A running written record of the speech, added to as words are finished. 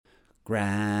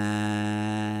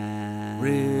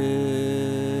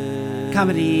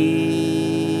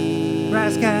Comedy.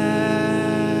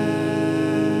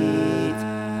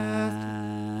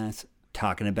 Grasscast.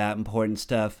 Talking about important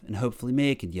stuff and hopefully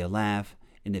making you laugh.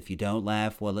 And if you don't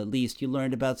laugh, well, at least you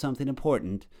learned about something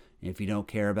important. And if you don't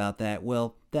care about that,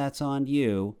 well, that's on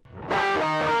you.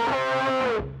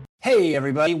 Hey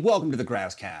everybody, welcome to the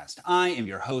Grasscast. I am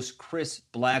your host, Chris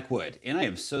Blackwood, and I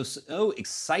am so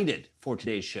excited for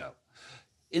today's show.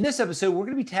 In this episode, we're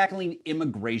going to be tackling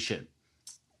immigration.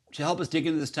 To help us dig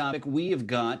into this topic, we have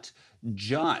got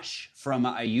Josh from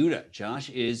Ayuda. Josh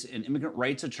is an immigrant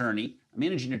rights attorney, a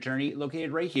managing attorney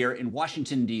located right here in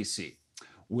Washington, D.C.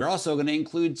 We're also going to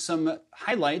include some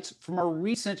highlights from our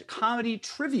recent comedy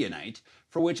trivia night,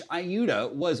 for which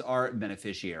Ayuda was our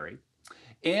beneficiary.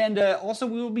 And also,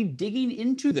 we will be digging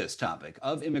into this topic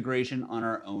of immigration on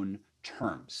our own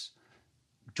terms.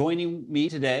 Joining me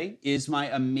today is my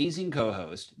amazing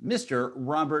co-host, Mr.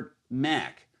 Robert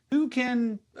Mack, who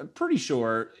can, pretty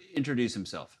sure, introduce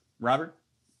himself. Robert?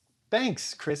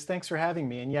 Thanks, Chris. Thanks for having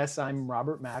me. And yes, I'm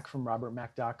Robert Mack from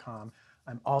robertmack.com.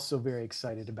 I'm also very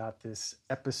excited about this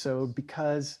episode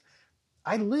because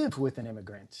I live with an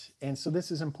immigrant. And so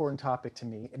this is an important topic to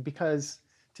me because,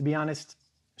 to be honest,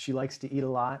 she likes to eat a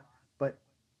lot, but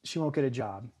she won't get a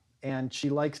job. And she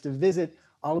likes to visit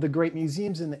all of the great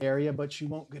museums in the area, but she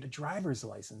won't get a driver's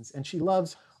license. And she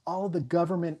loves all of the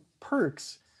government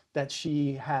perks that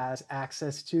she has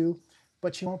access to,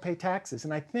 but she won't pay taxes.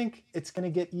 And I think it's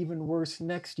going to get even worse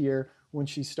next year when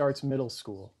she starts middle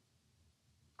school.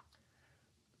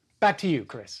 Back to you,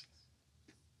 Chris.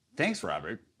 Thanks,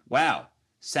 Robert. Wow.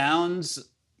 Sounds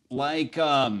like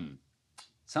a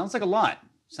lot.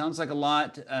 Sounds like a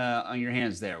lot on your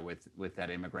hands there with that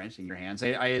immigrant in your hands.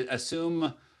 I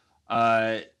assume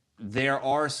there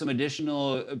are some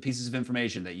additional pieces of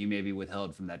information that you maybe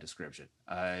withheld from that description.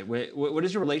 What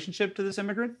is your relationship to this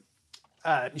immigrant?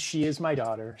 She is my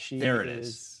daughter. There it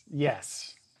is.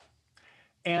 Yes.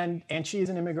 And she is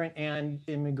an immigrant, and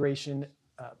immigration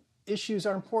issues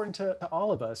are important to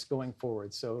all of us going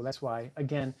forward. So that's why,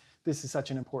 again, this is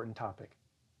such an important topic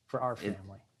for our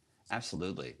family.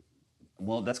 Absolutely.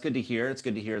 Well, that's good to hear. It's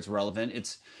good to hear it's relevant.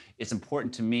 It's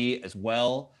important to me as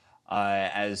well,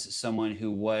 as someone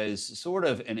who was sort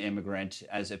of an immigrant,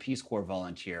 as a Peace Corps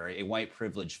volunteer, a white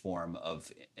privilege form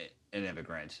of an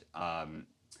immigrant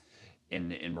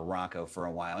in Morocco for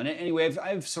a while. And anyway,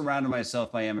 I've surrounded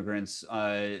myself by immigrants.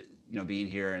 Being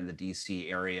here in the D.C.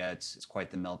 area, it's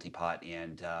quite the melting pot,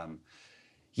 and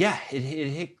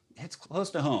it hits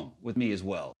close to home with me as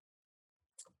well.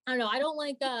 I don't know. I don't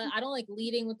like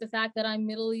leading with the fact that I'm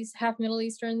half Middle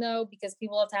Eastern though, because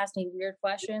people have to ask me weird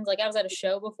questions. Like I was at a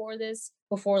show before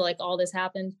like all this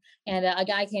happened, and a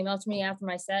guy came up to me after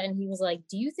my set and he was like,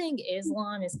 "Do you think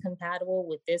Islam is compatible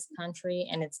with this country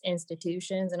and its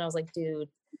institutions?" And I was like, "Dude,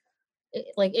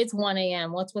 it's 1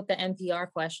 a.m. What's with the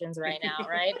NPR questions right now,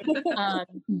 right?"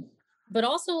 But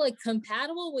also like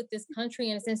compatible with this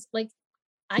country in a sense, like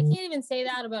I can't even say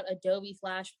that about Adobe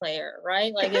Flash Player,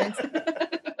 right? Like it's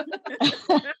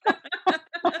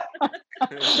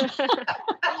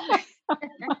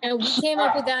and we came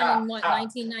up with that in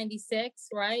 1996,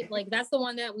 right? Like that's the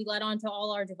one that we let onto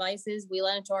all our devices. We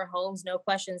let into our homes, no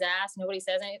questions asked. Nobody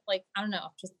says anything. Like, I don't know,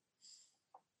 just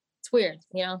it's weird,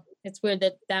 It's weird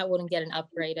that wouldn't get an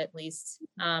upgrade at least.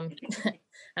 I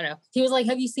don't know. He was like,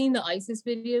 "Have you seen the ISIS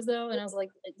videos though?" And I was like,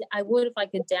 "I would if I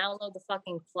could download the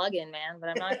fucking plugin, man, but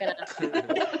I'm not gonna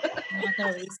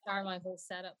restart my whole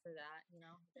setup for that,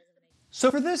 So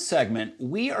for this segment,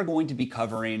 we are going to be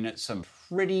covering some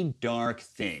pretty dark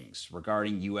things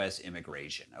regarding U.S.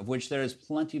 immigration, of which there is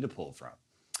plenty to pull from.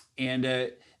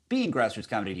 And being Grassroots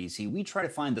Comedy DC, we try to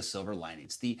find the silver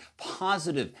linings, the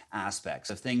positive aspects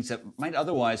of things that might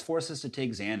otherwise force us to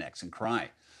take Xanax and cry.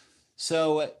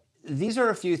 So these are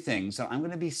a few things that I'm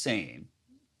going to be saying.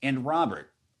 And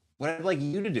Robert, what I'd like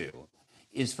you to do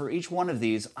is for each one of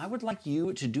these, I would like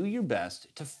you to do your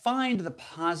best to find the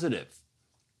positive.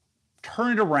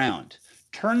 Turn it around.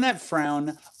 Turn that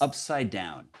frown upside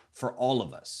down for all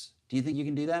of us. Do you think you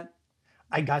can do that?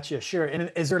 I got you. Sure.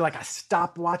 And is there like a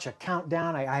stopwatch, a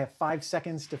countdown? I have 5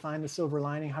 seconds to find the silver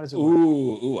lining. How does it work?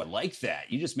 Ooh, I like that.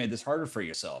 You just made this harder for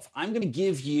yourself. I'm going to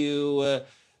give you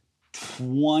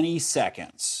 20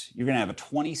 seconds. You're going to have a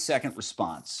 20-second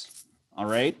response. All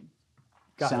right?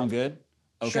 Sound good?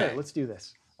 Okay. Sure. Let's do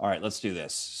this. All right, let's do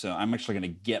this. So I'm actually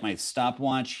going to get my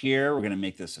stopwatch here. We're going to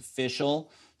make this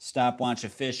official. Stopwatch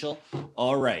official.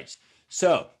 All right.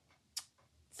 So,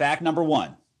 fact number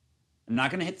 1. I'm not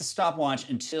going to hit the stopwatch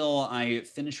until I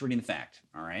finish reading the fact.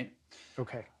 All right?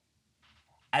 Okay.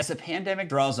 As the pandemic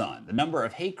draws on, the number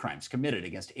of hate crimes committed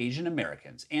against Asian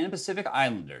Americans and Pacific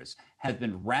Islanders has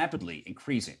been rapidly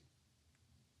increasing.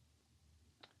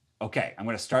 Okay, I'm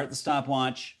going to start the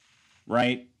stopwatch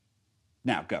right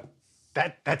now. Go.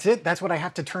 That's it? That's what I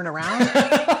have to turn around?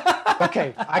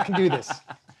 Okay, I can do this.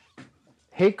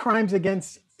 Hate crimes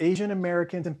against Asian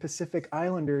Americans and Pacific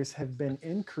Islanders have been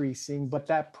increasing, but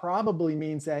that probably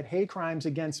means that hate crimes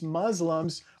against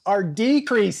Muslims are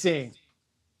decreasing.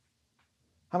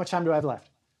 How much time do I have left?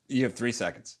 You have 3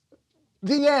 seconds.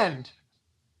 The end.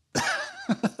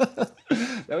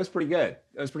 That was pretty good.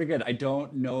 I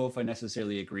don't know if I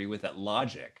necessarily agree with that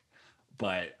logic,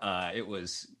 but it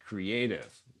was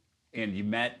creative. And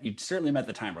you certainly met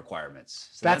the time requirements.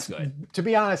 So that's good. To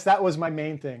be honest, that was my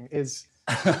main thing is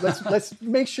let's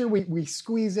make sure we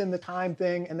squeeze in the time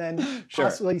thing, and then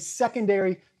possibly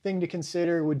secondary thing to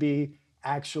consider would be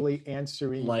actually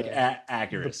answering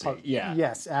accuracy.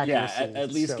 Yes, accuracy. Yeah,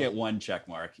 at least get one check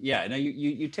mark. Yeah, no,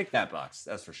 you tick that box.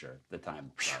 That's for sure. The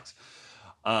time box.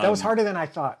 That was harder than I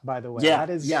thought, by the way. Yeah,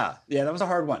 that was a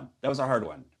hard one. This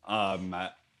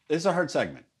is a hard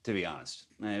segment, to be honest.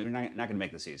 We're not going to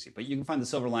make this easy, but you can find the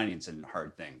silver linings in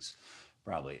hard things,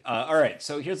 probably. All right,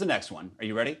 so here's the next one. Are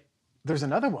you ready? There's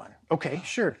another one. Okay,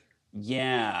 sure.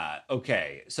 Yeah,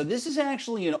 okay. So this is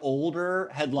actually an older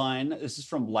headline. This is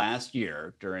from last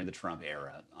year during the Trump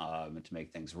era, to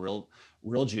make things real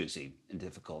juicy and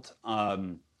difficult.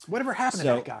 Whatever happened to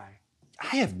that guy?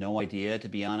 I have no idea, to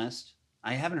be honest.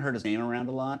 I haven't heard his name around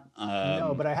a lot.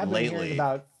 No, but I have been hearing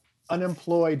about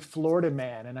unemployed Florida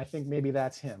man, and I think maybe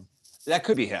that's him. That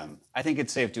could be him. I think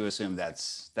it's safe to assume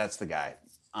that's the guy.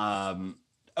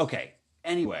 Okay.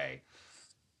 Anyway,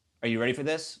 are you ready for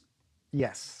this?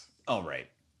 Yes. All right.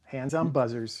 Hands on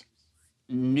buzzers.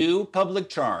 New public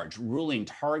charge ruling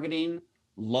targeting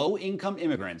low-income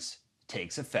immigrants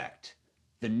takes effect.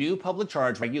 The new public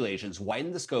charge regulations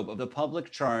widen the scope of the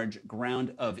public charge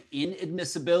ground of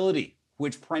inadmissibility,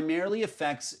 which primarily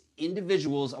affects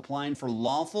individuals applying for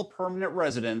lawful permanent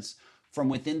residence from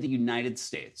within the United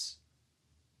States.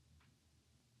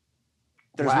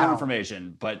 There's more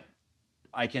information, but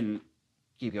I can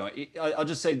keep going. I'll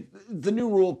just say the new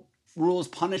rules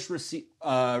punish receipt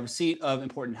of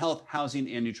important health, housing,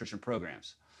 and nutrition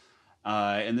programs.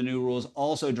 And the new rules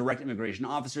also direct immigration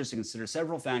officers to consider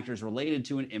several factors related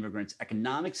to an immigrant's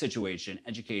economic situation,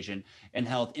 education, and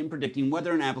health in predicting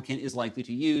whether an applicant is likely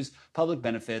to use public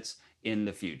benefits in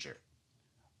the future.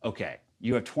 Okay,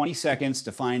 you have 20 seconds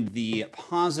to find the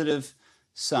positive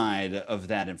side of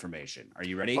that information. Are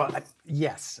you ready? Well,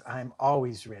 yes, I'm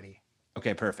always ready.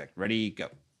 Okay, perfect. Ready, go.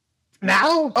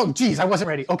 Now? Oh, geez, I wasn't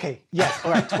ready. Okay, yes,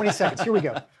 all right, 20 seconds. Here we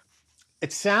go.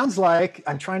 It sounds like,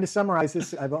 I'm trying to summarize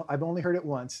this, I've only heard it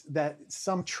once, that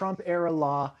some Trump-era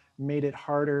law made it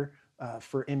harder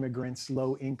for immigrants,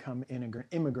 low-income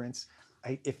immigrants.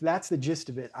 If that's the gist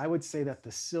of it, I would say that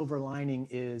the silver lining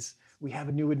is we have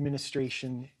a new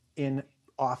administration in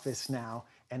office now,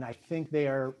 and I think they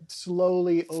are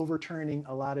slowly overturning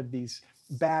a lot of these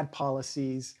bad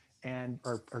policies and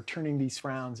are turning these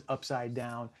frowns upside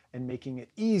down and making it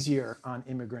easier on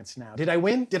immigrants now. Did I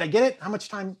win? Did I get it? How much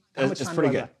time? It's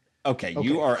pretty good. Okay,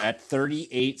 you are at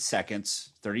 38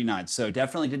 seconds, 39. So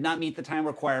definitely did not meet the time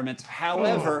requirements.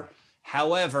 However,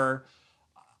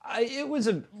 it was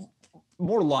a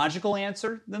more logical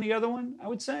answer than the other one, I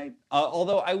would say.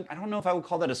 Although I don't know if I would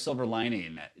call that a silver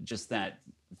lining, just that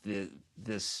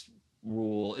this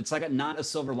rule, it's like not a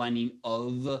silver lining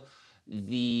of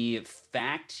the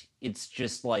fact, it's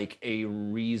just like a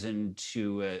reason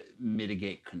to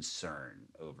mitigate concern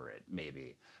over it,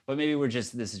 maybe. But maybe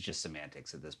this is just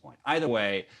semantics at this point. Either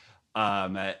way,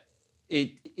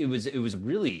 it was a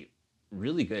really,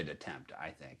 really good attempt, I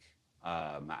think.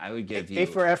 I would give you A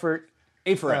for effort.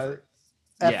 A for effort.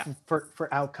 F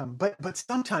for outcome. But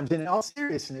sometimes, in all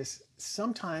seriousness,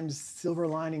 sometimes silver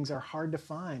linings are hard to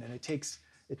find, and it takes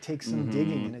some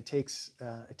digging, and it takes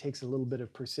a little bit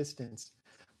of persistence.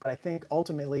 But I think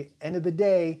ultimately, end of the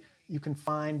day, you can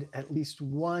find at least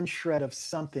one shred of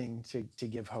something to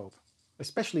give hope,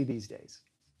 especially these days.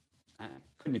 I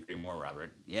couldn't agree more,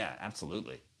 Robert. Yeah,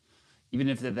 absolutely. Even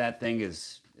if that thing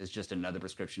is just another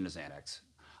prescription to Xanax.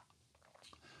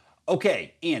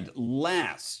 Okay, and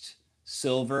last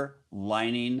silver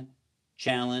lining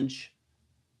challenge: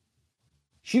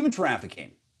 human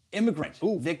trafficking. Immigrant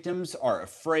victims are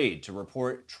afraid to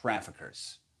report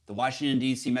traffickers. The Washington,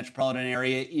 D.C. metropolitan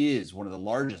area is one of the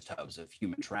largest hubs of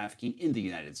human trafficking in the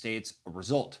United States, a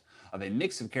result of a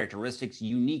mix of characteristics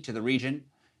unique to the region.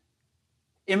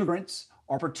 Immigrants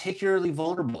are particularly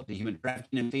vulnerable to human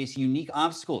trafficking and face unique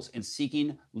obstacles in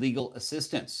seeking legal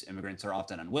assistance. Immigrants are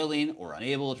often unwilling or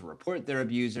unable to report their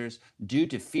abusers due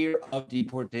to fear of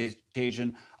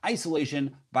deportation,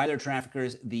 isolation by their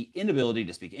traffickers, the inability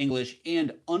to speak English,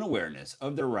 and unawareness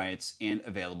of their rights and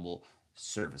available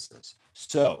services.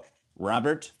 So,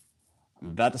 Robert,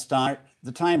 I'm about to start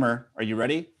the timer. Are you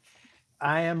ready?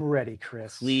 I am ready,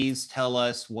 Chris. Please tell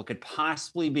us what could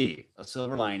possibly be a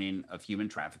silver lining of human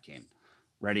trafficking.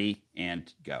 Ready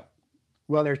and go.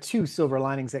 Well, there are two silver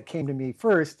linings that came to me.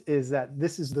 First is that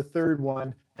this is the third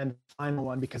one and the final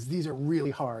one because these are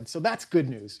really hard. So that's good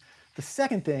news. The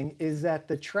second thing is that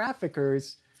the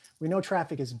traffickers, we know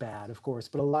traffic is bad, of course,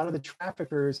 but a lot of the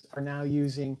traffickers are now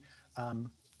using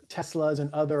Teslas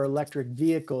and other electric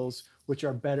vehicles, which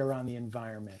are better on the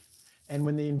environment. And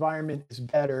when the environment is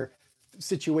better,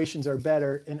 situations are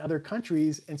better in other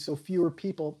countries, and so fewer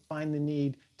people find the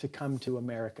need to come to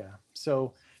America.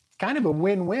 So kind of a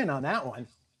win-win on that one.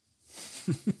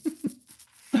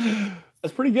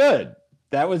 That's pretty good.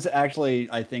 That was actually,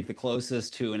 I think, the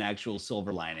closest to an actual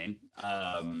silver lining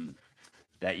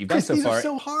that you've done so these far. These are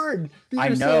so hard. I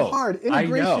know. So hard.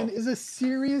 Immigration is a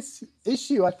serious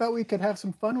issue. I thought we could have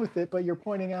some fun with it, but you're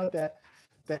pointing out that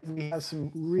we have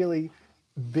some really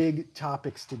big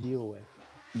topics to deal with.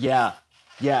 Yeah,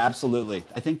 absolutely.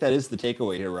 I think that is the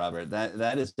takeaway here, Robert.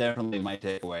 That is definitely my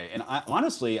takeaway. And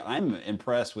honestly, I'm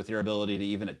impressed with your ability to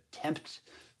even attempt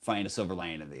find a silver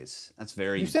lining of these. That's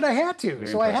very. You said I had to, so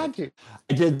impressive. I had to.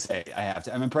 I did say I have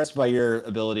to. I'm impressed by your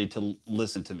ability to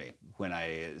listen to me when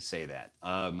I say that.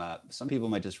 Some people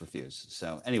might just refuse.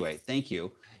 So anyway, thank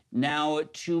you. Now,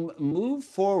 to move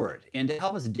forward and to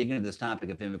help us dig into this topic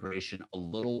of immigration a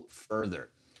little further,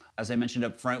 as I mentioned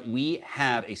up front, we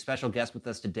have a special guest with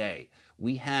us today.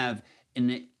 We have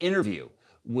an interview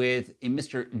with a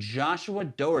Mr. Joshua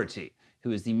Doherty,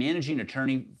 who is the managing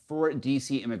attorney for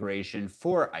DC Immigration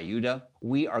for Ayuda.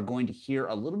 We are going to hear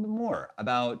a little bit more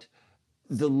about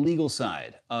the legal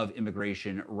side of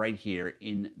immigration right here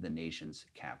in the nation's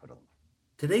capital.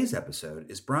 Today's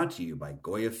episode is brought to you by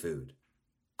Goya Food.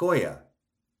 Goya,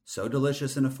 so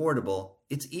delicious and affordable,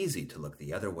 it's easy to look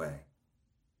the other way.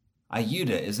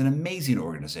 Ayuda is an amazing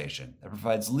organization that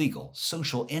provides legal,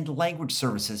 social, and language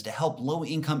services to help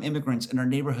low-income immigrants in our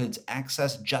neighborhoods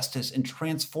access justice and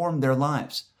transform their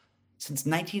lives. Since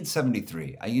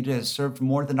 1973, Ayuda has served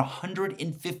more than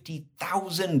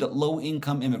 150,000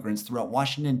 low-income immigrants throughout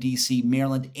Washington, D.C.,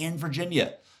 Maryland, and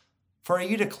Virginia. For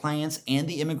Ayuda clients and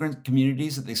the immigrant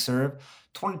communities that they serve,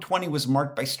 2020 was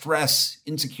marked by stress,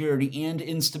 insecurity, and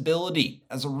instability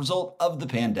as a result of the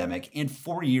pandemic and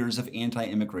 4 years of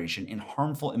anti-immigration and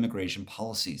harmful immigration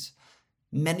policies.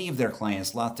 Many of their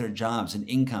clients lost their jobs and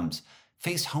incomes,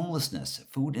 faced homelessness,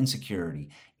 food insecurity,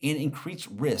 and increased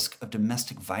risk of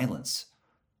domestic violence.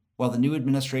 While the new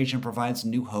administration provides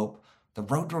new hope, the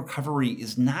road to recovery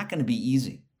is not going to be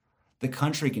easy. The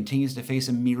country continues to face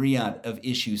a myriad of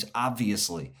issues,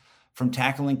 obviously, from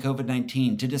tackling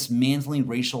COVID-19 to dismantling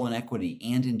racial inequity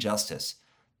and injustice.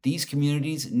 These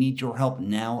communities need your help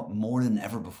now more than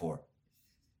ever before.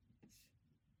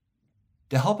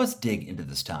 To help us dig into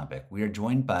this topic, we are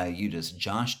joined by Ayuda's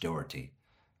Josh Doherty.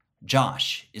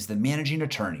 Josh is the managing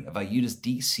attorney of Ayuda's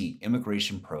DC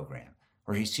Immigration Program,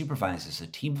 where he supervises a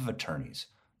team of attorneys,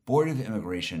 Board of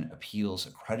Immigration Appeals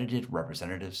accredited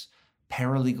representatives,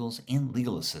 paralegals, and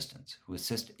legal assistants who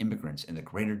assist immigrants in the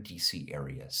greater DC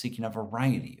area seeking a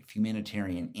variety of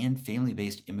humanitarian and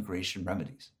family-based immigration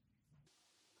remedies.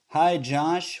 Hi,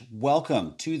 Josh.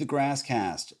 Welcome to the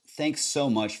Grasscast. Thanks so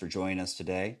much for joining us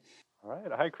today. All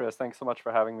right. Hi, Chris. Thanks so much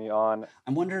for having me on.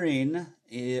 I'm wondering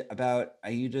about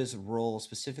Ayuda's role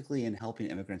specifically in helping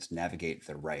immigrants navigate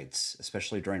their rights,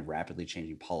 especially during rapidly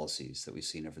changing policies that we've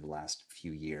seen over the last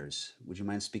few years. Would you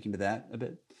mind speaking to that a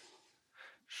bit?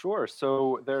 Sure.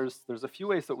 So there's a few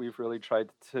ways that we've really tried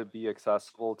to be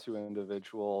accessible to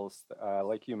individuals.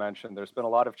 Like you mentioned, there's been a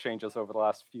lot of changes over the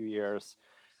last few years,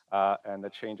 and the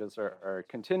changes are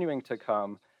continuing to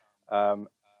come.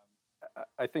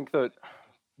 I think that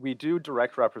we do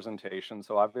direct representation.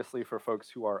 So obviously for folks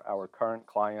who are our current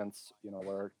clients,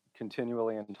 we're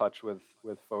continually in touch with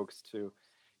folks to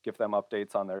give them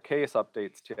updates on their case,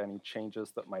 updates to any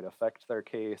changes that might affect their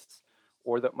case,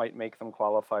 or that might make them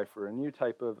qualify for a new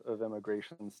type of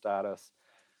immigration status.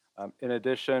 In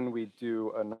addition, we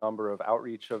do a number of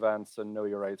outreach events and Know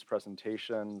Your Rights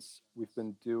presentations. We've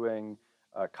been doing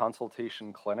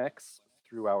consultation clinics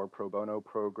through our pro bono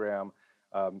program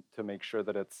to make sure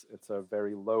that it's a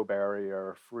very low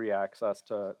barrier, free access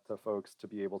to folks to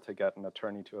be able to get an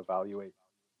attorney to evaluate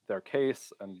their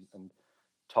case and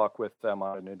talk with them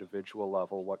on an individual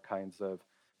level what kinds of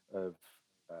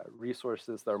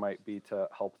resources there might be to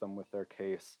help them with their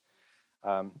case.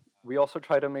 We also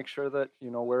try to make sure that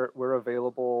we're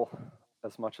available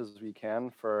as much as we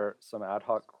can for some ad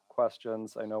hoc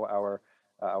questions. I know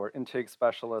our intake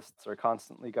specialists are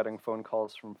constantly getting phone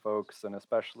calls from folks, and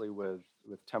especially with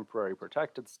temporary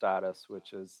protected status,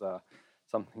 which is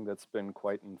something that's been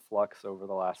quite in flux over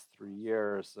the last 3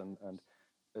 years, and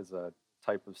is a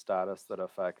type of status that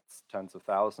affects tens of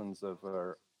thousands of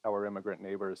our immigrant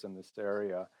neighbors in this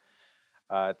area.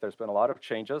 There's been a lot of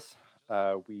changes.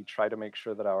 We try to make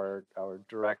sure that our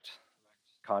direct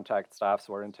contact staff,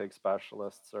 so our intake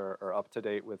specialists, are up to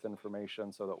date with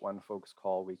information so that when folks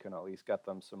call, we can at least get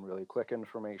them some really quick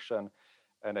information.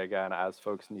 And again, as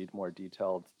folks need more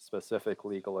detailed, specific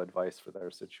legal advice for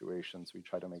their situations, we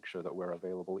try to make sure that we're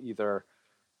available either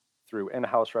through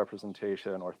in-house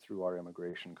representation or through our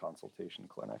immigration consultation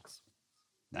clinics.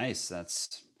 Nice.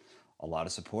 That's a lot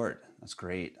of support. That's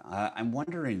great. I'm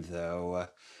wondering, though,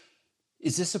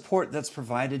 is this support that's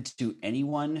provided to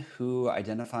anyone who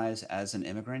identifies as an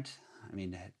immigrant? I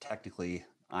mean, technically,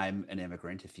 I'm an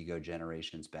immigrant if you go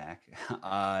generations back.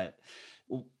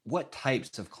 What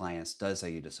types of clients does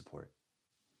Ayuda support?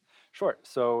 Sure.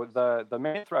 So the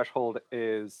main threshold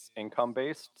is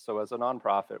income-based. So as a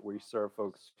nonprofit, we serve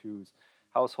folks whose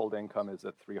household income is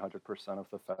at 300% of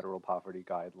the federal poverty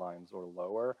guidelines or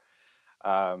lower.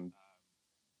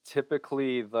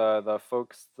 Typically, the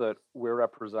folks that we're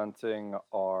representing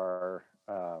are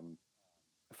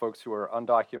folks who are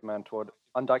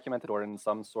undocumented or in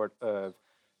some sort of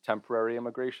temporary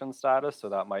immigration status. So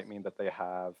that might mean that they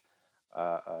have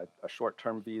a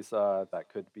short-term visa. That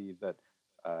could be that,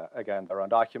 again, they're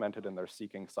undocumented and they're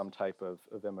seeking some type of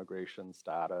immigration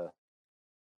status.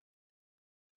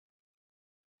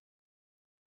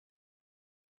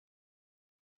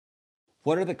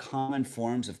 What are the common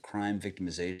forms of crime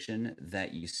victimization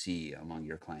that you see among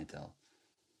your clientele?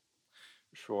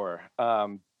 Sure.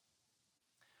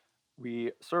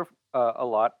 We serve a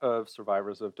lot of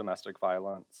survivors of domestic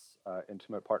violence,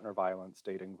 intimate partner violence,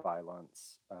 dating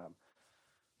violence.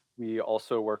 We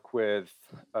also work with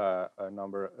a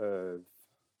number of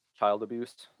child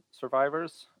abuse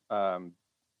survivors.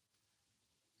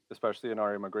 Especially in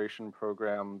our immigration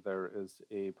program, there is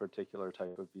a particular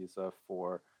type of visa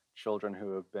for children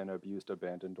who have been abused,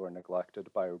 abandoned, or neglected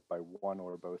by one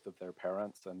or both of their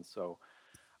parents. And so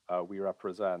we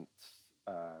represent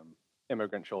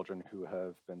immigrant children who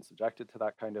have been subjected to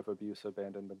that kind of abuse,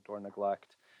 abandonment, or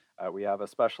neglect. We have a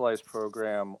specialized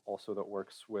program also that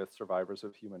works with survivors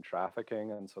of human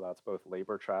trafficking, and so that's both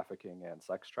labor trafficking and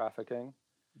sex trafficking.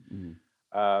 Mm.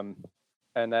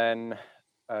 And then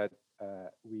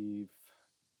we've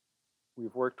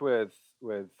worked with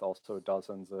also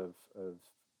dozens of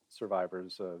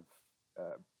survivors of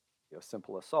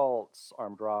simple assaults,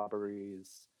 armed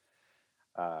robberies,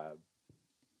 other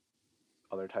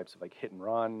types of like hit and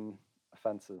run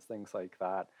offenses, things like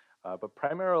that. But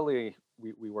primarily,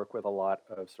 we work with a lot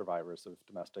of survivors of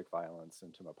domestic violence,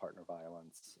 intimate partner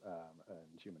violence,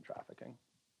 and human trafficking.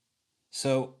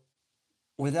 So,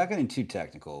 without getting too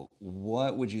technical,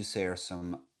 what would you say are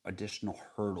some additional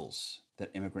hurdles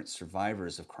that immigrant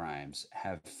survivors of crimes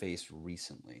have faced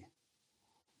recently?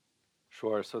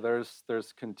 Sure. So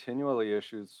there's continually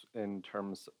issues in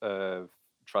terms of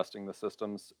trusting the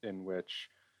systems in which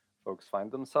folks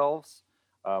find themselves.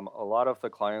 A lot of the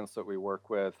clients that we work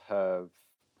with have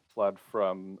fled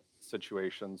from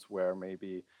situations where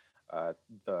maybe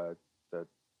the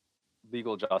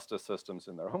legal justice systems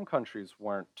in their home countries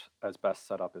weren't as best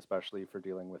set up, especially for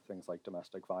dealing with things like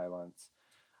domestic violence.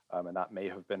 And that may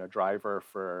have been a driver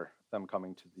for them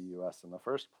coming to the US in the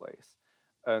first place.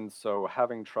 And so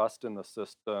having trust in the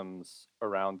systems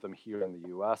around them here in the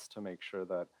US to make sure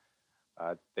that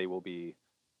they will be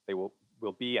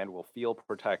and will feel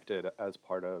protected as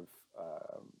part of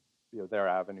their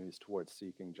avenues towards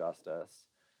seeking justice.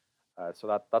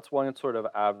 So that's one sort of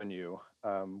avenue.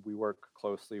 We work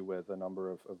closely with a number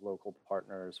of local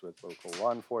partners, with local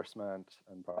law enforcement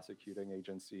and prosecuting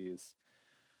agencies.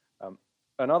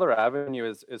 Another avenue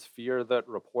is fear that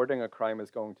reporting a crime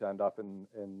is going to end up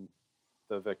in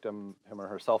the victim, him or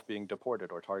herself, being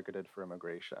deported or targeted for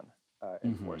immigration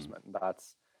enforcement. And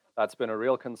that's been a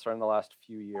real concern the last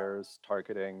few years,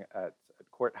 targeting at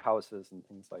courthouses and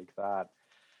things like that.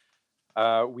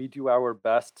 We do our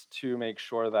best to make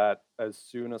sure that as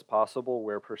soon as possible,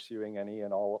 we're pursuing any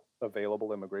and all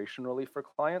available immigration relief for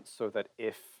clients, so that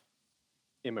if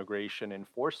immigration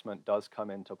enforcement does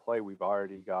come into play, we've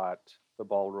already got the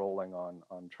ball rolling on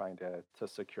trying to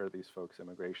secure these folks'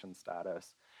 immigration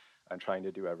status and trying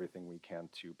to do everything we can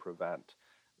to prevent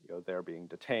their being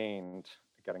detained,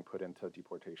 getting put into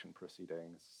deportation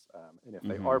proceedings. And if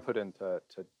they are put into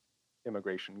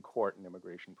immigration court and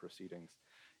immigration proceedings,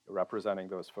 representing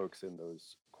those folks in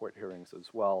those court hearings as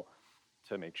well,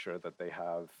 to make sure that they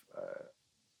have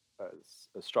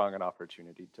as strong an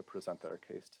opportunity to present their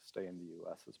case to stay in the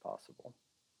U.S. as possible.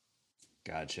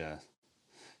 Gotcha.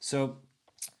 So,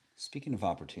 speaking of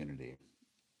opportunity,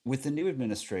 with the new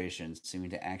administration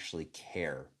seeming to actually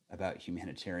care about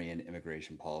humanitarian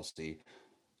immigration policy,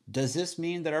 does this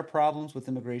mean that our problems with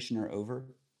immigration are over?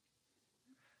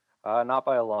 Not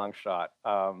by a long shot.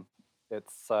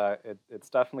 It's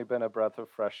definitely been a breath of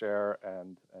fresh air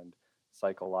and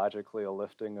psychologically a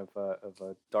lifting of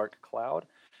a dark cloud.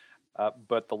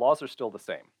 But the laws are still the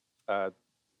same.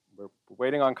 We're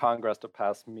waiting on Congress to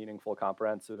pass meaningful,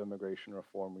 comprehensive immigration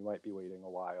reform. We might be waiting a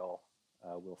while.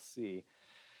 We'll see.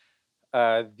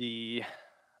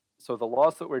 So the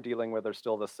laws that we're dealing with are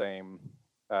still the same.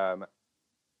 The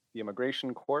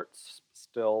immigration courts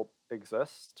still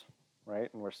exist, right?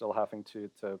 And we're still having to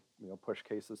push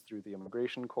cases through the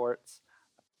immigration courts.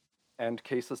 And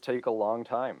cases take a long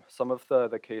time. Some of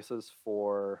the cases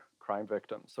for crime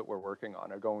victims that we're working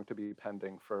on are going to be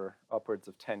pending for upwards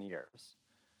of 10 years.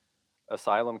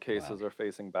 Asylum cases are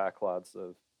facing backlogs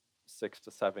of 6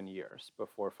 to 7 years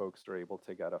before folks are able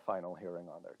to get a final hearing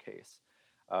on their case.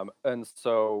 And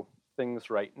so things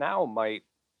right now might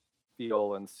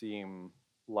feel and seem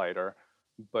lighter,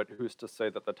 but who's to say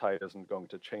that the tide isn't going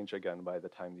to change again by the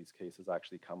time these cases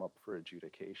actually come up for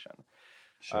adjudication?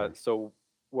 Sure. So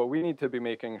what we need to be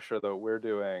making sure that we're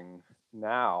doing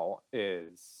now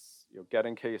is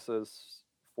getting cases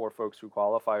for folks who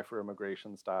qualify for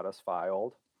immigration status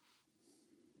filed,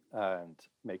 and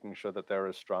making sure that they're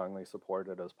as strongly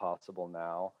supported as possible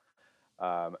now.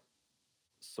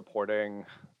 Supporting,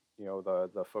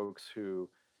 the folks who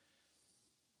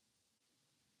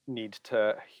need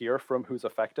to hear from who's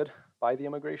affected by the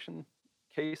immigration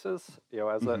cases.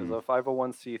 As a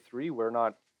 501c3, we're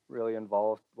not really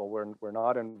involved. Well, we're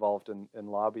not involved in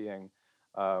lobbying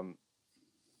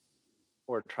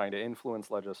or trying to influence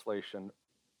legislation.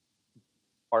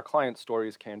 Our client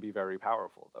stories can be very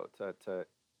powerful, though, to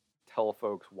tell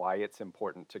folks why it's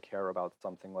important to care about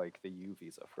something like the U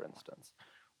visa, for instance,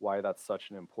 why that's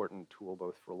such an important tool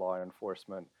both for law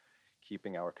enforcement,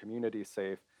 keeping our community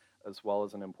safe, as well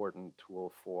as an important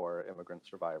tool for immigrant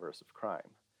survivors of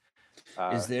crime.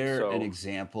 Is there an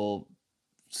example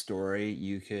story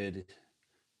you could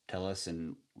tell us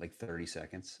in like 30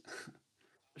 seconds?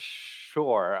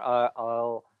 Sure.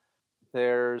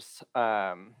 There's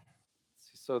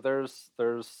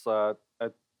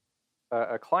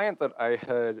a client that I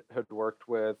had worked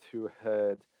with who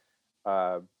had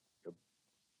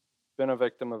been a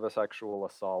victim of a sexual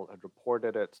assault, had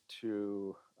reported it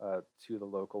to the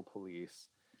local police,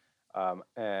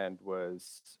 and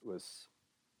was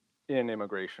in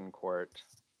immigration court,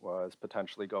 was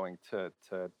potentially going to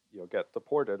get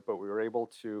deported, but we were able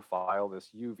to file this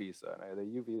U visa. And the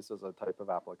U visa is a type of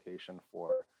application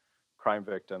for crime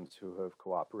victims who have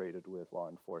cooperated with law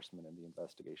enforcement in the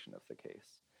investigation of the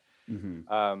case.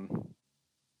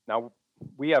 Now,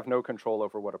 we have no control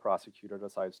over what a prosecutor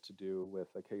decides to do with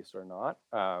a case or not.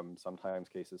 Sometimes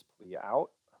cases plea out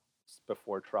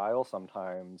before trial.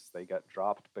 Sometimes they get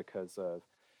dropped because of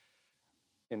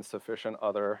insufficient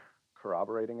other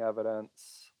corroborating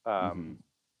evidence.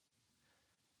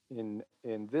 In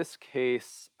this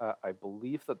case, I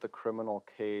believe that the criminal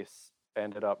case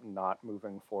ended up not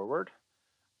moving forward,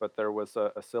 but there was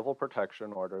a civil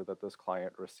protection order that this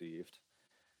client received.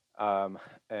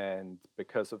 And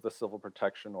because of the civil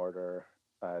protection order,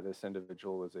 this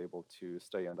individual was able to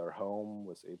stay in their home,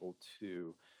 was able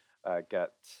to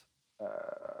get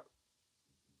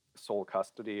sole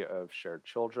custody of shared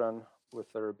children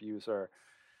with their abuser,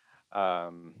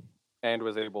 and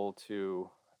was able to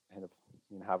kind of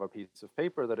have a piece of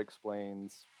paper that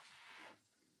explains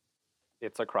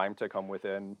it's a crime to come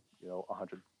within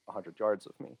 100 yards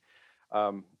of me.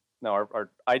 Now,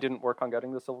 I didn't work on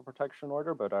getting the civil protection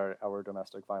order, but our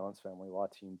domestic violence family law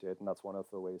team did, and that's one of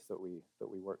the ways that we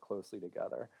work closely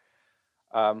together.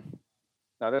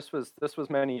 Now, this was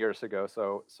many years ago,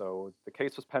 so the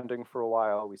case was pending for a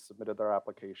while. We submitted our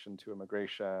application to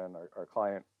immigration. Our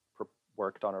client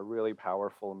worked on a really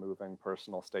powerful, moving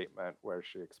personal statement where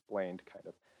she explained kind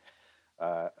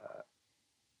of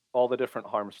all the different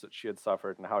harms that she had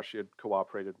suffered and how she had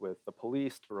cooperated with the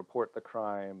police to report the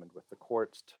crime and with the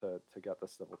courts to get the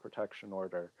civil protection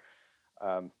order.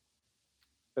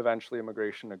 Eventually,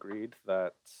 immigration agreed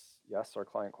that, yes, our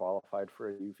client qualified for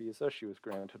a U visa. She was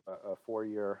granted a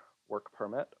 4-year work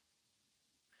permit.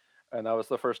 And that was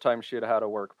the first time she had had a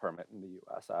work permit in the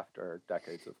U.S. after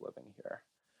decades of living here.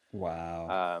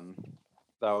 Wow.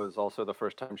 That was also the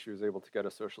first time she was able to get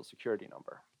a social security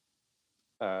number.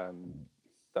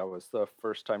 That was the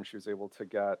first time she was able to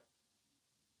get,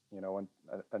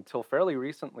 until fairly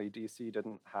recently, DC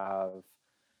didn't have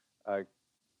a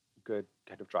good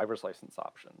kind of driver's license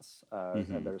options.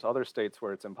 And there's other states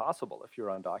where it's impossible if you're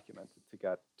undocumented to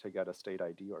get a state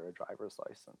ID or a driver's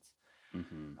license.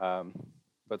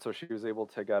 But so she was able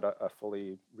to get a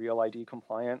fully real ID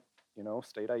compliant,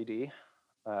 state ID,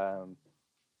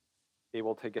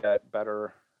 able to get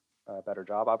better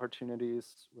job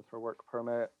opportunities with her work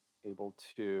permit, able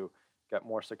to get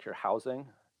more secure housing,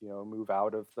 move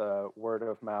out of the word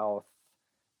of mouth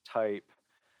type,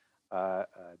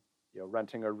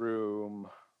 renting a room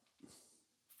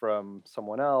from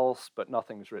someone else, but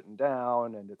nothing's written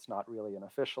down and it's not really an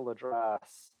official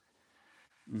address.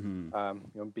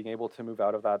 Being able to move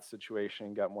out of that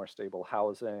situation, get more stable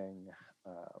housing.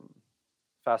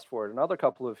 Fast forward another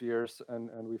couple of years,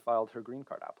 and we filed her green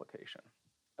card application,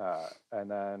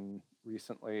 and then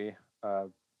recently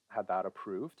had that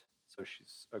approved. So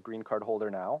she's a green card holder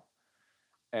now,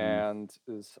 and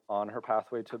is on her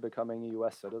pathway to becoming a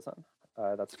U.S. citizen.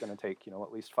 That's going to take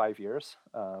at least 5 years,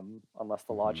 unless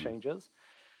the law changes.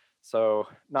 So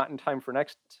not in time for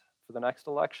the next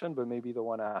election, but maybe the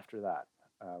one after that.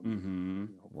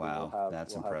 Wow,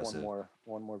 that's impressive.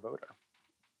 One more voter.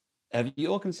 Have you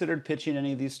all considered pitching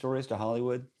any of these stories to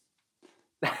Hollywood?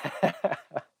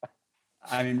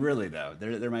 I mean, really though,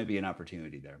 there might be an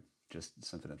opportunity there. Just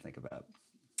something to think about.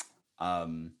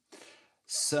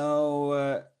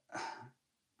 So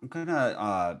I'm gonna.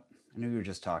 I know you were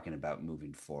just talking about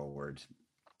moving forward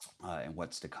and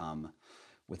what's to come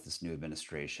with this new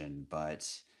administration, but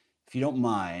if you don't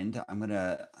mind, I'm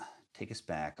gonna take us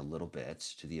back a little bit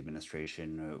to the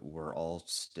administration we're all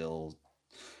still,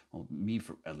 well, me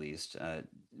at least,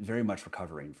 very much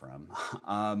recovering from.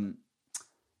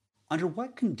 Under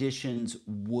what conditions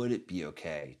would it be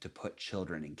okay to put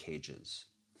children in cages?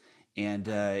 And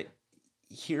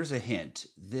here's a hint.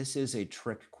 This is a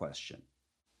trick question.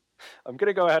 I'm going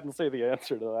to go ahead and say the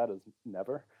answer to that is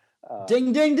never.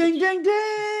 Ding, ding, ding, ding,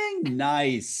 ding.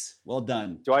 Nice. Well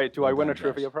done. Do I win a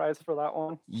trivia prize for that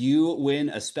one? You win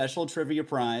a special trivia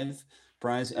prize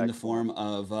in the form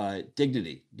of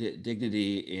dignity,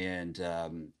 and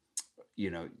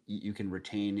you can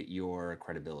retain your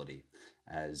credibility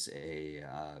as a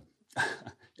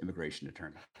immigration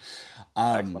attorney.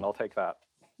 Excellent. I'll take that.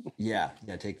 Yeah,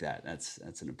 take that. That's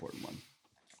an important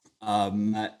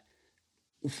one.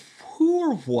 Who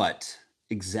or what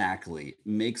exactly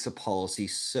makes a policy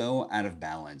so out of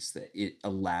balance that it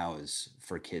allows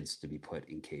for kids to be put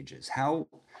in cages? How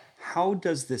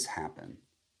does this happen?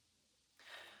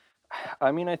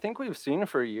 I mean, I think we've seen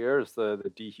for years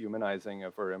the dehumanizing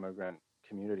of our immigrant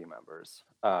community members.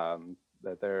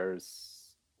 That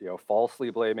there's falsely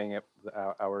blaming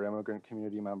our immigrant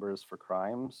community members for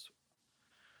crimes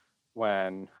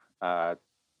when as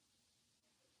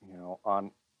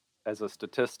a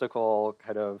statistical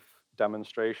kind of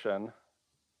demonstration,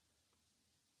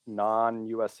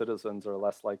 non-U.S. citizens are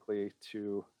less likely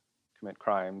to commit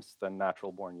crimes than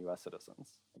natural-born U.S.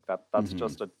 citizens. That's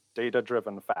just a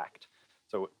data-driven fact.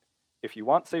 So if you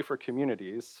want safer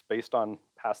communities based on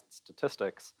past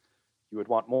statistics, you would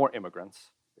want more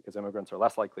immigrants because immigrants are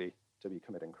less likely to be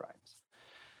committing crimes.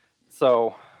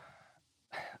 So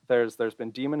there's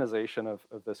been demonization of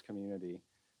this community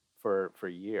for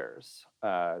years.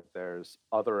 There's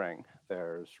othering,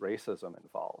 there's racism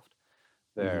involved,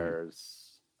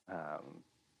 there's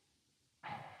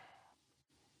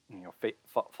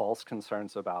false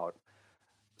concerns about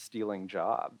stealing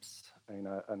jobs. I mean,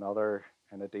 another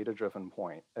kind of data-driven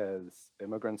point is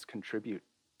immigrants contribute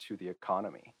to the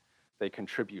economy. They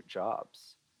contribute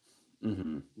jobs.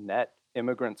 Net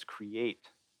immigrants create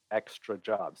extra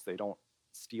jobs. They don't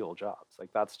steal jobs.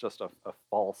 That's just a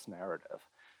false narrative.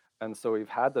 And so we've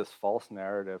had this false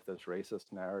narrative, this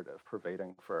racist narrative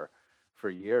pervading for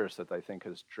years that I think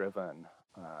has driven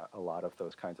a lot of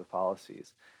those kinds of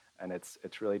policies. And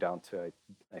it's really down to,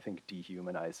 I think,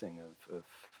 dehumanizing of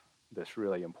this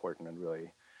really important and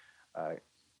really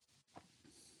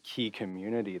key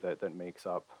community that makes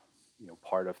up,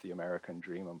 part of the American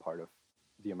dream and part of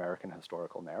the American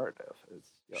historical narrative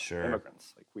is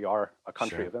immigrants. We are a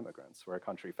country of immigrants. We're a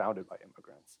country founded by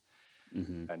immigrants.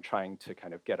 And trying to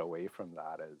kind of get away from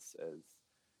that is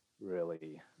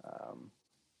really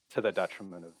to the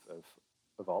detriment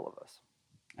of all of us.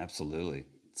 Absolutely.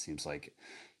 It seems like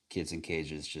kids in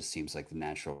cages just seems like the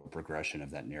natural progression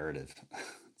of that narrative.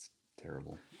 It's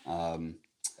terrible.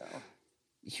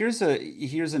 Here's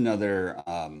another.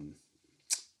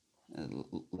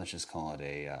 Let's just call it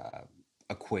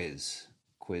a quiz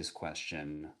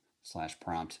question slash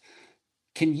prompt.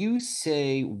 Can you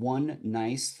say one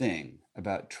nice thing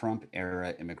about Trump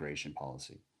era immigration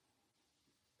policy?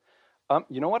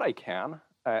 You know what, I can,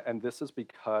 and this is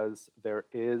because there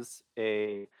is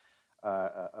a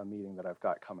meeting that I've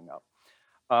got coming up.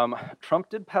 Trump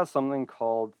did pass something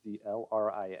called the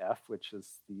LRIF, which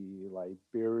is the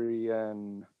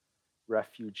Liberian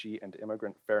Refugee and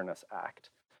Immigrant Fairness Act,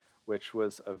 which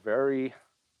was a very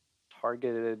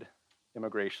targeted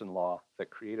immigration law that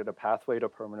created a pathway to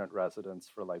permanent residence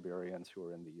for Liberians who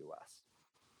are in the US.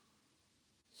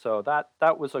 So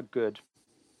that was a good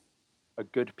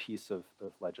piece of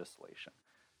legislation.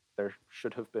 There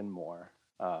should have been more.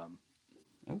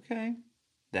 Okay,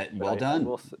 well done.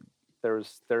 There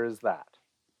is that.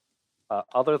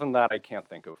 Other than that, I can't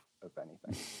think of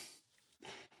anything.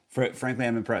 Frankly,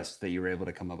 I'm impressed that you were able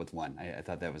to come up with one. I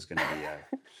thought that was going to be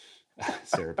a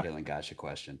Sarah Palin gotcha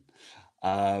question.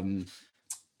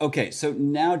 Okay, so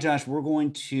now, Josh, we're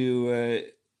going to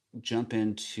jump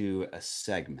into a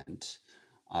segment.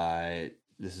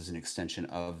 This is an extension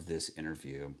of this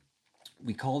interview.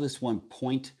 We call this one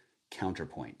Point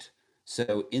Counterpoint.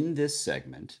 So in this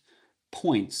segment,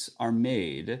 points are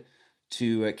made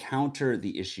to counter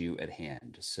the issue at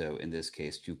hand. So in this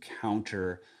case, to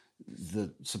counter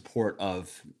the support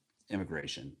of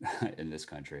immigration in this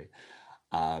country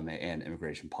and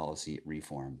immigration policy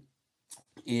reform.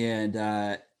 And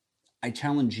I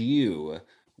challenge you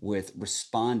with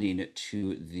responding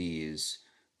to these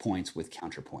points with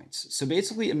counterpoints. So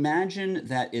basically, imagine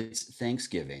that it's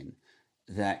Thanksgiving,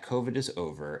 that COVID is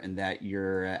over, and that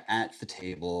you're at the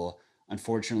table,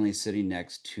 unfortunately sitting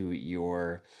next to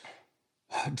your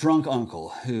drunk uncle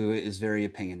who is very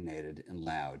opinionated and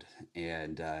loud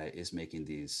and is making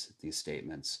these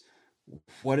statements.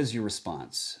 What is your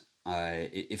response?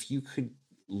 If you could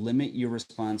limit your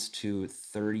response to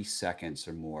 30 seconds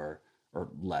or more, or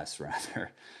less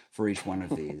rather, for each one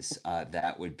of these,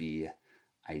 that would be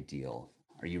ideal.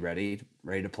 Are you ready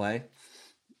to play?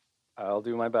 I'll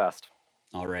do my best.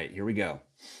 All right, here we go.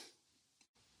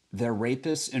 They're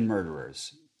rapists and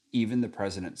murderers. Even the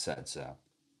president said so.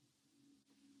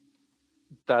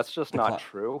 That's just not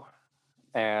true.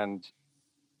 And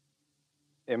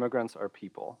immigrants are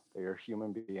people. They are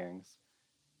human beings.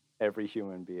 Every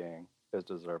human being is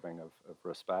deserving of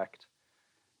respect.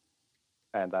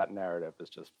 And that narrative is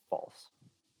just false.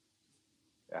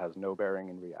 It has no bearing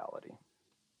in reality.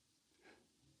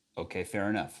 Okay, fair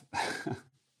enough.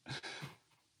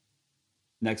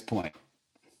 Next point.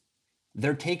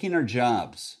 They're taking our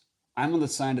jobs. I'm on the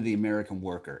side of the American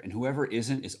worker, and whoever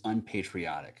isn't is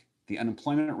unpatriotic. The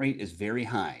unemployment rate is very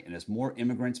high, and as more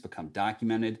immigrants become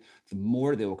documented, the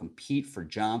more they will compete for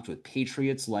jobs with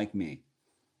patriots like me.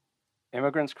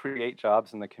 Immigrants create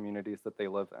jobs in the communities that they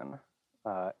live in.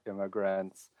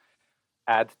 Immigrants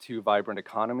add to vibrant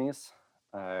economies,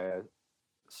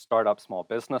 start up small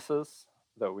businesses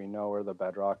that we know are the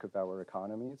bedrock of our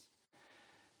economies.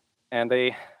 And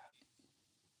they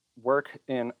work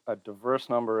in a diverse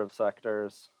number of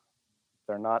sectors.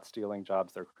 They're not stealing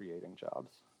jobs, they're creating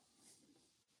jobs.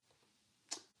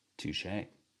 Touché.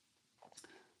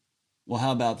 Well,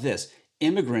 how about this?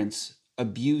 Immigrants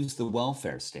abuse the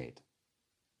welfare state.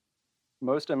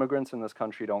 Most immigrants in this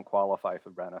country don't qualify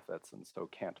for benefits and so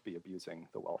can't be abusing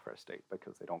the welfare state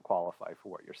because they don't qualify for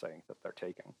what you're saying that they're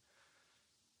taking.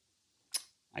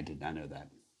 I did not know that.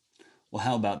 Well,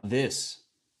 how about this,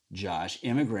 Josh?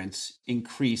 Immigrants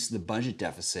increase the budget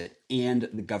deficit and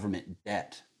the government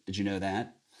debt. Did you know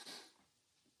that?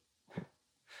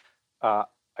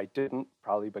 I didn't,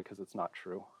 probably because it's not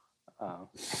true.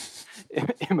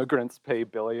 Immigrants pay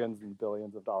billions and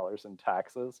billions of dollars in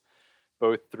taxes,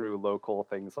 both through local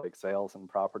things like sales and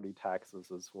property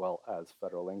taxes, as well as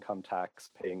federal income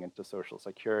tax, paying into Social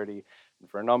Security. And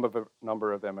for a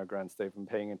number of immigrants, they've been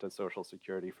paying into Social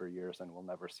Security for years and will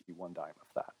never see one dime of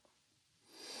that.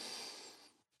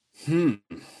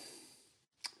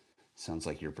 Sounds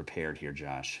like you're prepared here,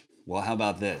 Josh. Well, how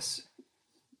about this?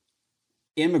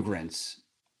 Immigrants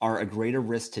are a greater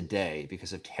risk today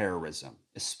because of terrorism,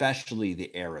 especially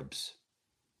the Arabs.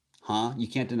 Huh? You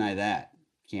can't deny that,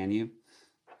 can you?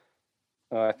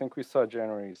 I think we saw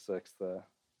January 6th. The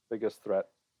biggest threat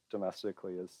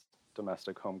domestically is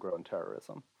domestic homegrown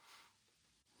terrorism.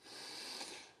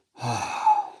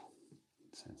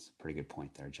 That's a pretty good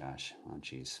point there, Josh. Oh,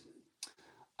 geez.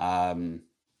 Okay,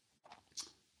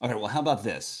 well, how about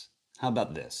this?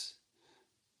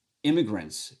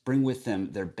 Immigrants bring with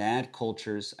them their bad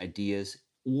cultures, ideas,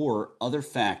 or other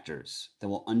factors that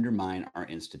will undermine our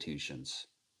institutions.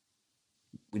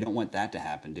 We don't want that to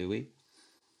happen, do we?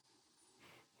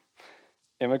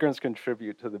 Immigrants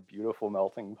contribute to the beautiful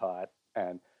melting pot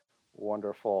and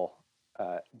wonderful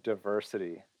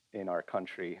diversity in our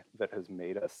country that has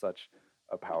made us such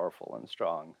a powerful and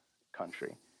strong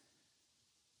country.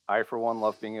 I, for one,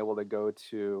 love being able to go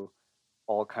to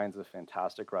all kinds of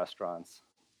fantastic restaurants,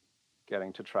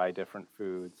 getting to try different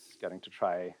foods, getting to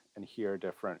try and hear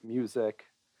different music,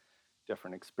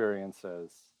 different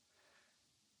experiences,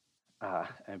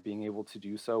 and being able to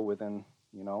do so within,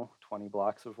 20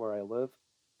 blocks of where I live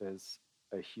is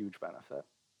a huge benefit.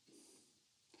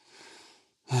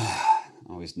 I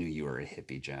always knew you were a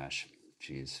hippie, Josh.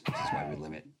 Jeez,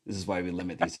 this is why we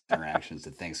limit these interactions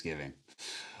to Thanksgiving.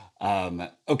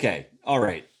 Okay, all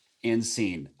right, and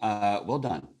scene. Well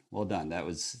done. That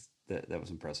was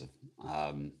impressive.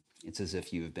 It's as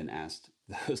if you have been asked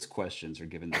those questions or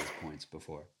given those points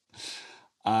before.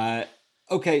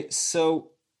 Okay,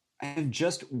 so I have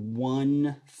just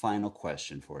one final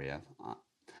question for you.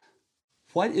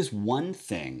 What is one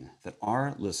thing that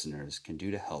our listeners can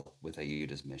do to help with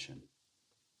Ayuda's mission?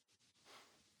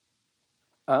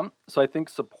 So I think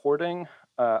supporting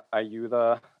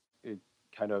Ayuda,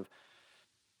 kind of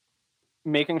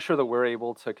making sure that we're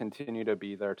able to continue to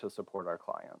be there to support our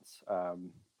clients.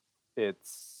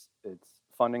 It's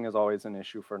funding is always an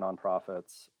issue for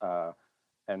nonprofits,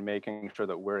 and making sure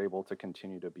that we're able to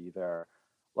continue to be there.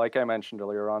 Like I mentioned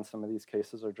earlier on, some of these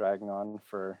cases are dragging on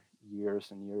for years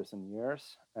and years and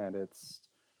years, and it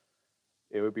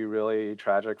would be really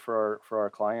tragic for our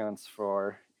clients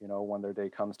for when their day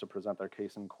comes to present their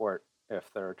case in court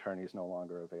if their attorney is no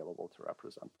longer available to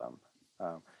represent them.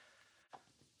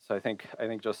 So I think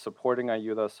just supporting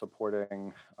Ayuda,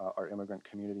 supporting our immigrant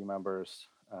community members,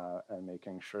 and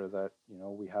making sure that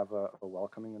we have a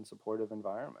welcoming and supportive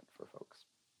environment for folks.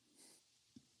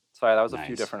 Sorry, that was Nice. A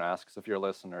few different asks of your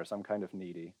listeners. I'm kind of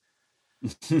needy.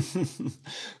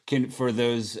 For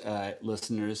those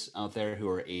listeners out there who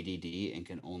are ADD and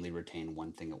can only retain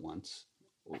one thing at once,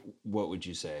 what would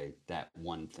you say that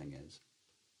one thing is?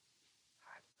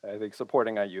 I think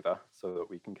supporting Ayuda so that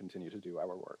we can continue to do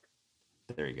our work.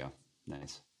 There you go.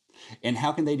 Nice. And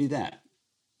how can they do that?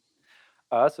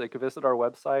 So they could visit our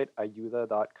website,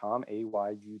 ayuda.com,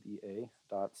 ayuda.com.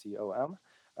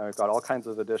 We've got all kinds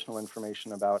of additional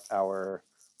information about our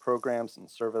programs and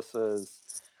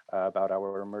services, about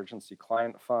our emergency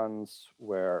client funds,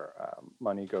 where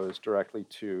money goes directly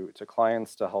to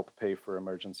clients to help pay for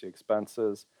emergency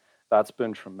expenses. That's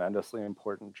been tremendously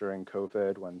important during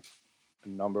COVID when a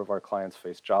number of our clients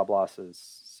face job losses,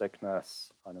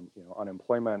 sickness,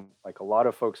 unemployment, like a lot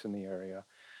of folks in the area.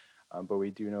 But we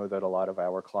do know that a lot of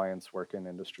our clients work in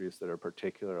industries that are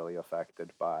particularly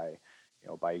affected by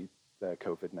the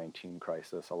COVID-19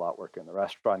 crisis. A lot work in the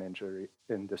restaurant industry,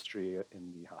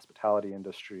 in the hospitality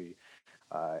industry,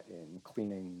 in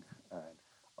cleaning.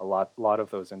 A lot of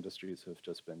those industries have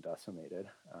just been decimated,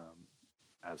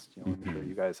 as I'm sure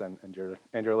you guys and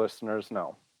your listeners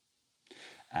know.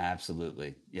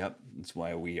 Absolutely. Yep. That's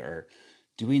why we are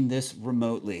doing this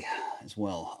remotely as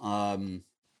well.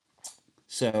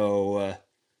 So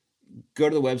go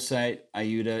to the website,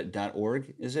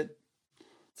 ayuda.org, is it?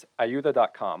 It's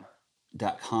ayuda.com.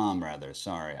 .com rather,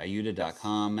 sorry,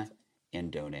 ayuda.com,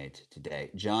 and donate today.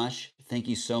 Josh, thank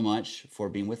you so much for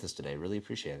being with us today. Really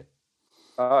appreciate it.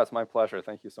 It's my pleasure.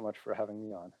 Thank you so much for having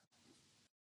me on.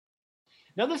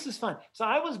 No, this is fun. So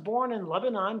I was born in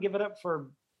Lebanon. Give it up for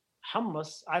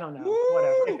hummus. I don't know,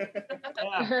 whatever.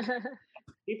 Yeah.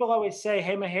 People always say,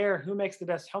 "Hey, Maher, who makes the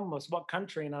best hummus? What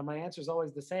country?" And my answer is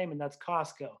always the same, and that's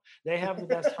Costco. They have the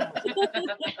best hummus.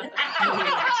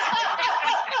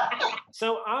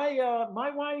 So my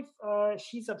wife,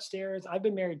 she's upstairs. I've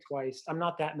been married twice. I'm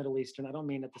not that Middle Eastern. I don't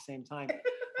mean at the same time.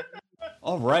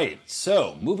 All right.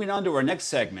 So moving on to our next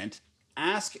segment,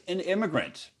 Ask an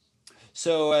Immigrant.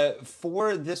 So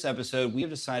for this episode, we have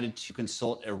decided to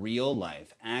consult a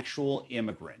real-life, actual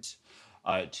immigrant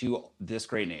to this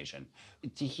great nation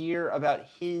to hear about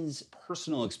his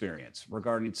personal experience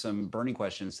regarding some burning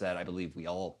questions that I believe we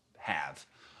all have.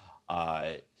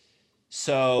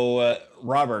 So,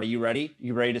 Robert, are you ready?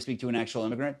 You ready to speak to an actual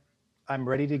immigrant? I'm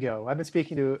ready to go. I've been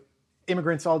speaking to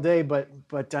immigrants all day, but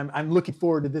I'm looking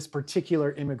forward to this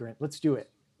particular immigrant. Let's do it.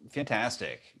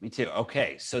 Fantastic. Me too.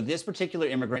 Okay, so this particular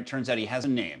immigrant, turns out he has a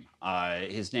name.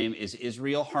 His name is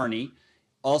Israel Harney.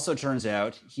 Also turns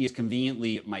out he is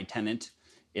conveniently my tenant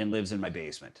and lives in my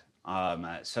basement.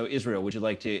 So Israel, would you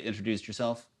like to introduce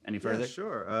yourself any further? Yeah,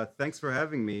 sure. Thanks for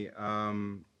having me.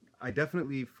 I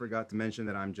definitely forgot to mention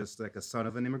that I'm just like a son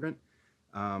of an immigrant.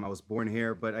 I was born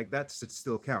here, but that should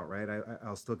still count, right?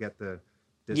 I'll still get the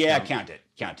discount. Yeah,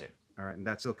 count it. All right, and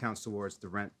that still counts towards the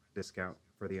rent discount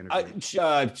for the Uh,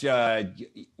 interview.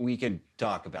 we can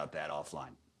talk about that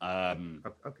offline.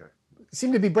 Okay.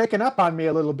 Seem to be breaking up on me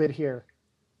a little bit here.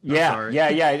 Yeah, sorry. yeah.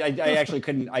 I actually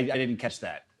couldn't. I didn't catch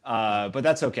that. But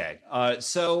that's okay.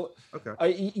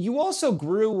 Okay. You also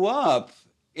grew up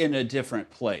in a different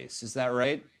place. Is that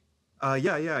right?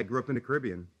 Yeah. I grew up in the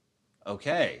Caribbean.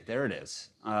 Okay, there it is.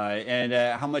 And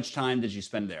how much time did you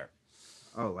spend there?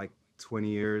 Oh, like 20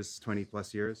 years, 20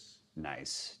 plus years.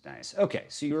 Nice. Okay,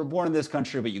 so you were born in this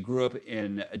country, but you grew up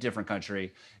in a different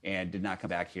country and did not come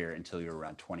back here until you were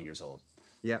around 20 years old.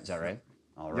 Yeah. Is that right?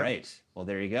 All Yep. right. Well,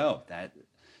 there you go.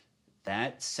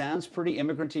 That sounds pretty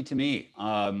immigrant-y to me.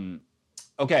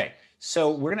 Okay,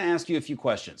 so we're going to ask you a few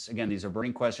questions. Again, these are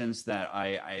burning questions that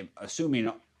I'm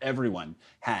assuming everyone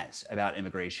has about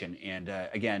immigration. And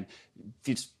again,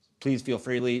 please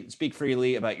speak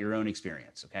freely about your own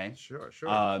experience, okay? Sure.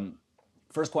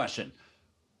 First question.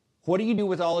 What do you do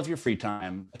with all of your free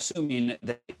time, assuming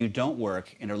that you don't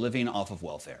work and are living off of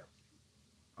welfare?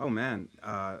 Oh man,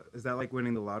 is that like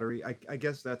winning the lottery? I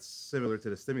guess that's similar to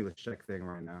the stimulus check thing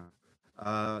right now.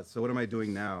 So what am I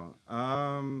doing now?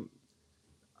 I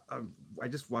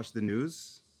just watch the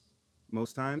news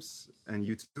most times and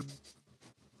YouTube.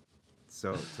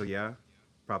 So yeah,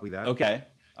 probably that. Okay.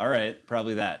 All right.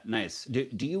 Probably that. Nice. Do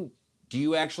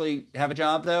you actually have a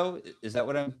job though? Is that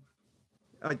what I'm?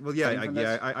 Well, yeah, Getting from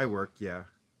this? I work. Yeah.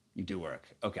 You do work.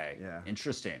 Okay. Yeah.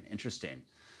 Interesting.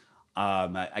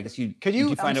 I guess you you-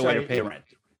 do find I'm a way to sorry, pay rent.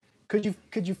 Could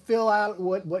you fill out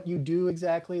what you do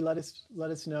exactly? Let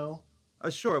us know.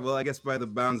 Sure. Well, I guess by the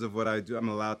bounds of what I do, I'm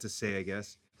allowed to say, I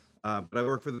guess. But I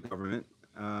work for the government.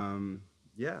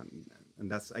 Yeah,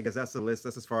 and I guess that's the list.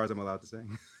 That's as far as I'm allowed to say.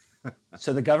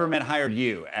 So the government hired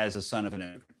you as a son of an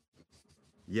immigrant.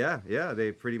 Yeah.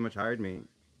 They pretty much hired me.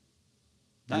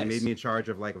 Nice. They made me in charge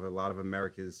of a lot of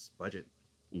America's budget.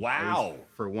 At least Wow.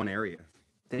 for one area.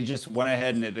 They just went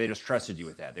ahead and they just trusted you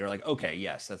with that. They were like, okay,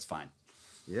 yes, that's fine.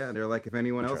 Yeah, they're like, if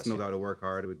anyone else knows Interesting. how to work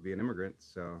hard, it would be an immigrant.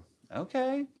 So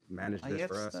Okay. manage I this guess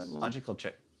for us. that logical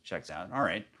checks out. All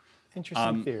right.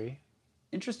 Interesting theory.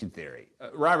 Interesting theory.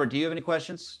 Robert, do you have any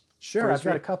questions? Sure, for I've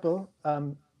got a Israel? couple.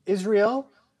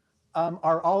 Israel,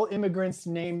 are all immigrants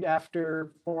named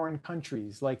after foreign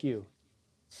countries like you?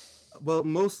 Well,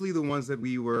 mostly the ones that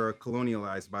we were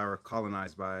colonialized by or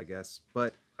colonized by, I guess.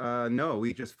 But no,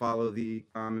 we just follow the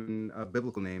common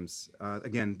biblical names.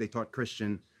 Again, they taught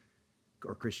Christianity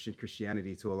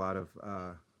to a lot of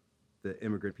the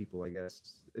immigrant people, I guess.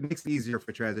 It makes it easier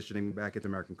for transitioning back into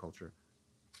American culture.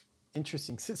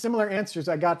 Interesting. Similar answers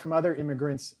I got from other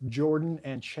immigrants, Jordan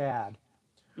and Chad.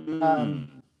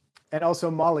 And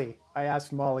also Molly. I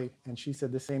asked Molly, and she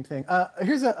said the same thing.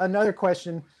 Here's another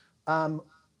question.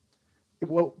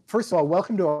 Well, first of all,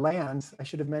 welcome to our lands. I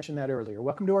should have mentioned that earlier.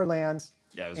 Welcome to our lands.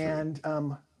 Yeah, it was rude.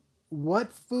 And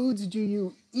what foods do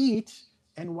you eat,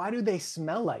 and why do they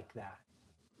smell like that?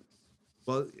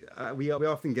 Well, we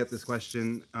often get this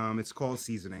question. It's called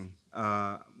seasoning.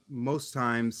 Most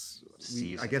times,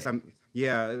 I guess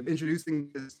introducing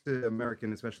this to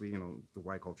American, especially the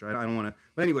white culture. I don't want to,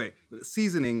 but anyway,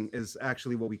 seasoning is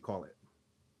actually what we call it.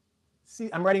 See,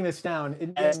 I'm writing this down.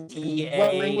 SEAS.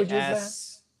 What language is that?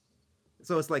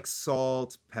 So it's like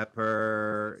salt,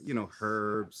 pepper,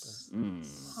 herbs.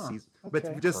 But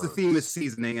okay. just the theme is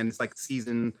seasoning, and it's like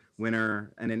season,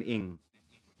 winter, and then ing.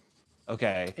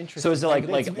 Okay. Interesting. So is it like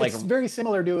it's very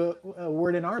similar to a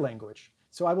word in our language.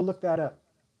 So I will look that up.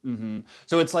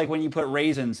 So it's like when you put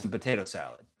raisins in potato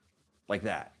salad, like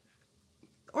that.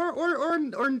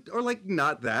 Or like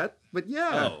not that, but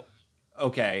yeah. Oh,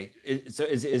 okay. So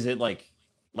is it like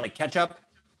ketchup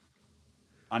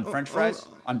on French fries,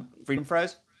 on freedom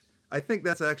fries? I think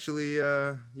that's actually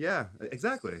yeah,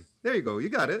 exactly. There you go. You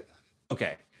got it.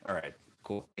 Okay. All right.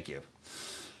 Cool. Thank you.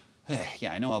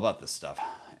 Yeah, I know all about this stuff,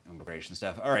 immigration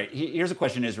stuff. All right. Here's a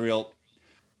question, Israel.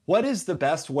 What is the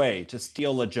best way to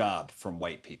steal a job from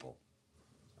white people?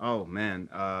 Oh man,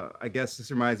 I guess this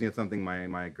reminds me of something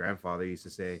my grandfather used to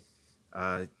say.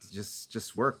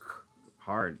 Just work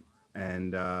hard,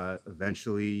 and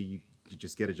eventually you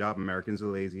just get a job. Americans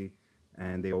are lazy,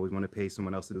 and they always want to pay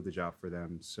someone else to do the job for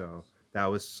them. So that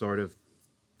was sort of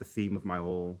the theme of my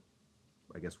whole,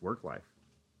 I guess, work life.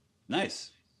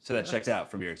 Nice. So that checks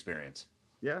out from your experience.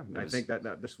 Yeah, I think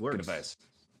that this works. Good advice.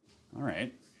 All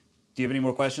right. Do you have any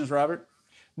more questions, Robert?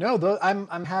 No,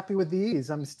 I'm happy with these.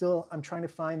 I'm trying to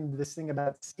find this thing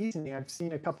about seasoning. I've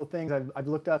seen a couple things I've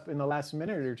looked up in the last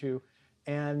minute or two,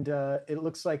 and it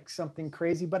looks like something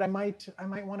crazy. But I might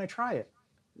want to try it.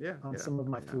 Yeah, on some of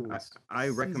my foods. I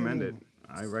recommend it. Seasoning.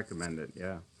 I recommend it.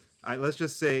 Yeah. Let's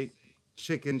just say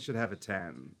chicken should have a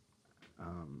 10.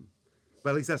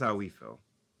 But at least that's how we feel.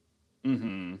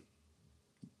 Mm-hmm.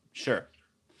 Sure,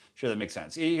 that makes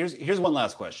sense. Here's one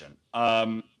last question.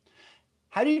 How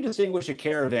do you distinguish a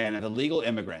caravan of illegal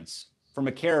immigrants from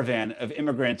a caravan of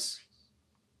immigrants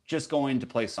just going to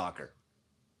play soccer?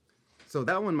 So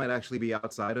that one might actually be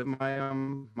outside of my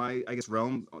I guess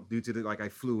realm due to I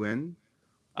flew in,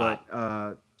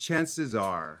 but chances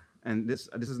are, and this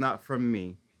is not from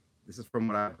me, this is from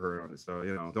what I've heard on this. So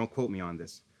don't quote me on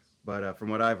this, but from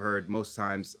what I've heard, most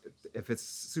times if it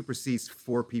supersedes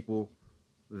 4 people,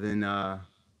 then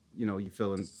you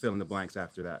fill in the blanks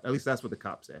after that. At least that's what the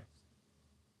cops say.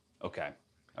 Okay,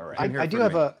 all right. I do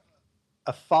have a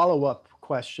follow-up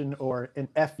question, or an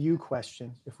FU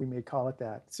question, if we may call it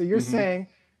that. So you're saying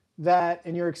that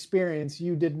in your experience,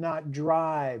 you did not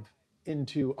drive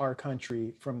into our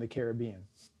country from the Caribbean?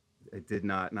 It did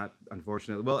not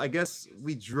unfortunately. Well, I guess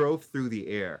we drove through the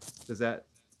air. Does that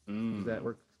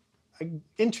work?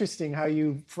 Interesting how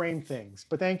you frame things,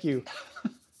 but thank you,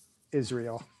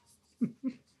 Israel.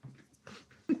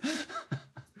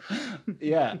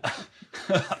 Yeah.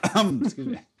 Excuse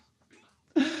me.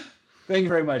 Thank you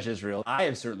very much, Israel. I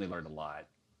have certainly learned a lot,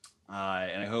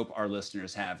 and I hope our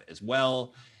listeners have as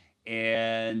well.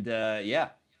 And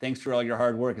thanks for all your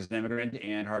hard work as an immigrant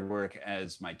and hard work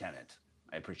as my tenant.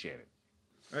 I appreciate it.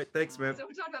 All right, thanks, man. So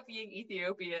we talked about being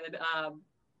Ethiopian.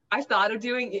 I thought of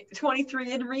doing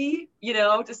 23andMe,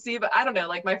 to see, but I don't know.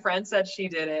 Like, my friend said she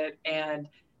did it, and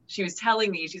she was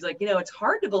telling me, she's like, it's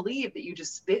hard to believe that you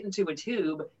just spit into a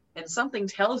tube and something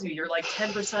tells you you're like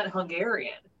 10%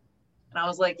 Hungarian. And I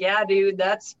was like, yeah, dude,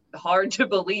 that's hard to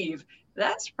believe.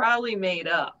 That's probably made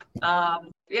up. I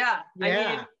mean,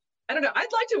 I don't know.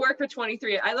 I'd like to work for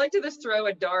 23. I like to just throw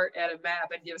a dart at a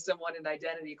map and give someone an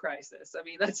identity crisis. I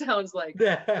mean, that sounds like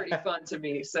pretty fun to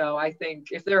me. So I think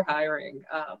if they're hiring,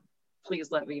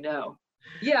 please let me know.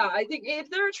 Yeah, I think if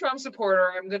they're a Trump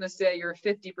supporter, I'm going to say you're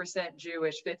 50%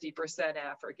 Jewish, 50%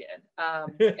 African.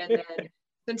 And then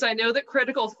since I know that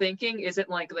critical thinking isn't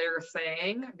like their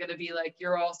thing, I'm going to be like,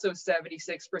 you're also 76%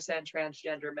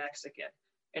 transgender Mexican.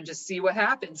 And just see what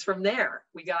happens from there.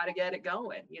 We got to get it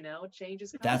going,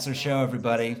 changes. That's our show,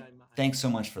 everybody. Thanks so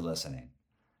much for listening.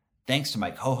 Thanks to my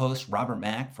co-host, Robert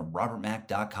Mack from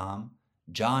robertmack.com,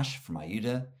 Josh from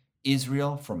Ayuda,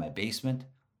 Israel from my basement,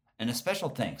 and a special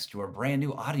thanks to our brand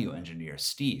new audio engineer,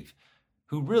 Steve,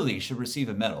 who really should receive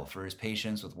a medal for his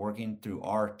patience with working through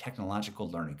our technological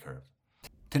learning curve.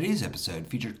 Today's episode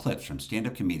featured clips from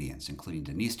stand-up comedians, including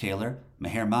Denise Taylor,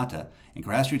 Maher Matta, and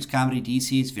Grassroots Comedy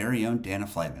DC's very own Dana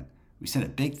Fleitman. We send a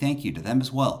big thank you to them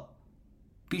as well.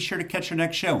 Be sure to catch our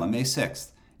next show on May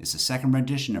 6th. It's the second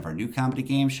rendition of our new comedy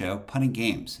game show, Punning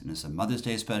Games, and it's a Mother's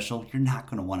Day special you're not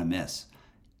going to want to miss.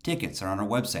 Tickets are on our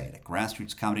website at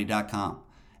grassrootscomedy.com.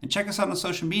 And check us out on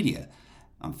social media.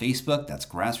 On Facebook, that's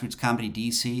Grassroots Comedy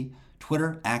DC,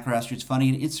 Twitter,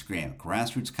 @GrassrootsFunny, and Instagram,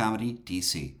 Grassroots Comedy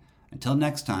DC. Until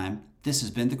next time, this has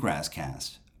been the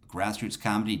Grasscast, a Grassroots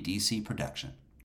Comedy DC production.